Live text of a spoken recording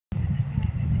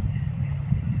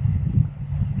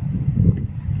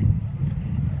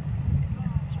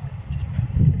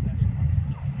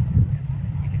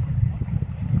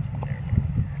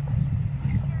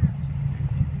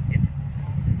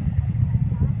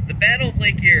Battle of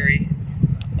Lake Erie,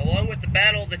 along with the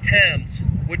Battle of the Thames,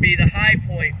 would be the high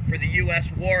point for the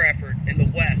U.S. war effort in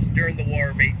the West during the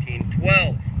War of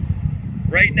 1812.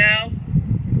 Right now,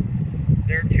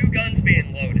 there are two guns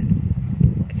being loaded.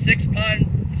 A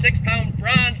six-pound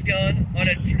bronze gun on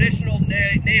a traditional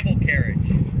naval carriage.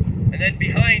 And then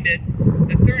behind it,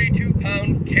 the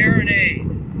 32-pound carronade.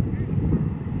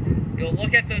 You'll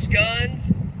look at those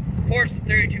guns. Of course, the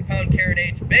 32-pound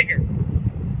carronade's bigger.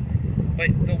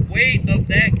 But the weight of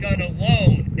that gun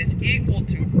alone is equal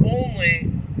to only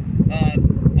a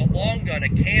long gun, a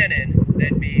cannon,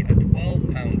 that'd be a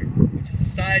 12-pounder, which is the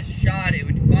size shot it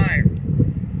would fire.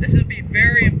 This would be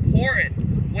very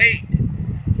important weight,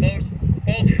 both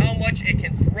how much it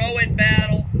can throw in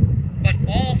battle, but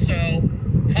also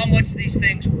how much these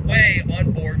things weigh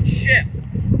on board ship.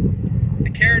 The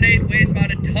carronade weighs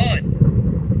about a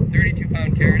ton,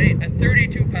 32-pound carronade. A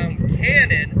 32-pound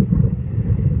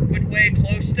cannon would weigh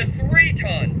close to 3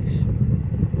 tons.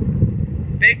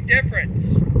 Big difference.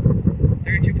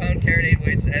 32-pound carronade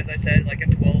weighs, as I said, like a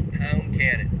 12-pound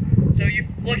cannon. So you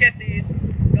look at these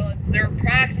guns, they're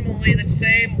approximately the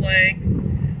same length.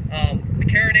 The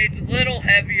carronade's a little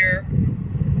heavier,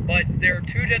 but there are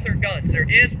two different guns. There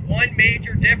is one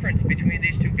major difference between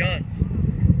these two guns.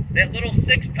 That little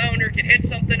 6-pounder can hit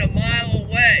something a mile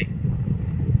away,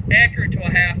 accurate to a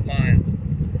half mile.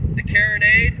 The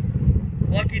carronade,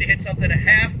 lucky to hit something a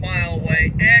half mile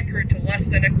away, accurate to less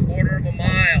than a quarter of a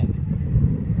mile.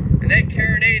 And that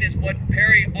carronade is what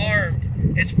Perry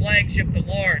armed his flagship, the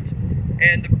Lawrence,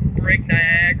 and the brig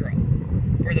Niagara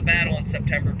for the battle on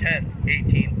September 10th,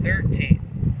 1813.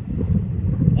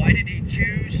 Why did he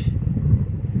choose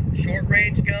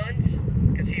short-range guns?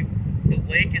 Because the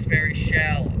lake is very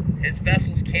shallow. His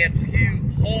vessels can't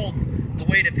hold the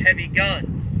weight of heavy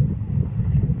guns.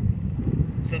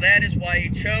 So that is why he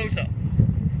chose them.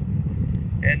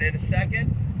 And in a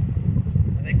second,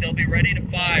 I think they'll be ready to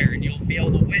fire, and you'll be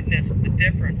able to witness the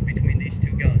difference between these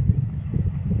two guns.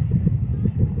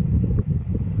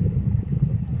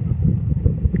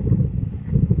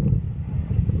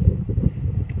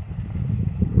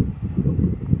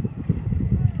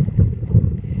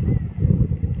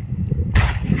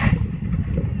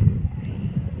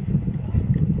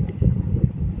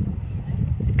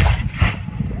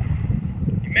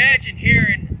 Imagine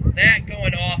hearing that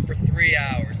going off for 3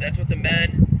 hours. That's what the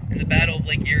men in the Battle of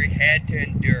Lake Erie had to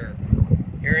endure.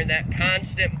 Hearing that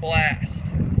constant blast.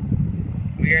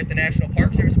 We here at the National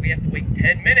Park Service, we have to wait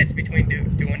 10 minutes between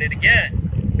doing it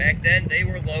again. Back then, they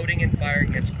were loading and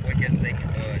firing as quick as they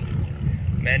could.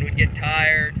 Men would get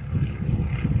tired.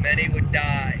 Many would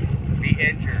die, be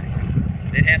injured.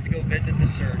 They'd have to go visit the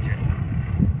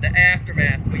surgeon. The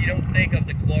aftermath, but you don't think of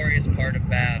the glorious part of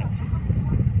battle.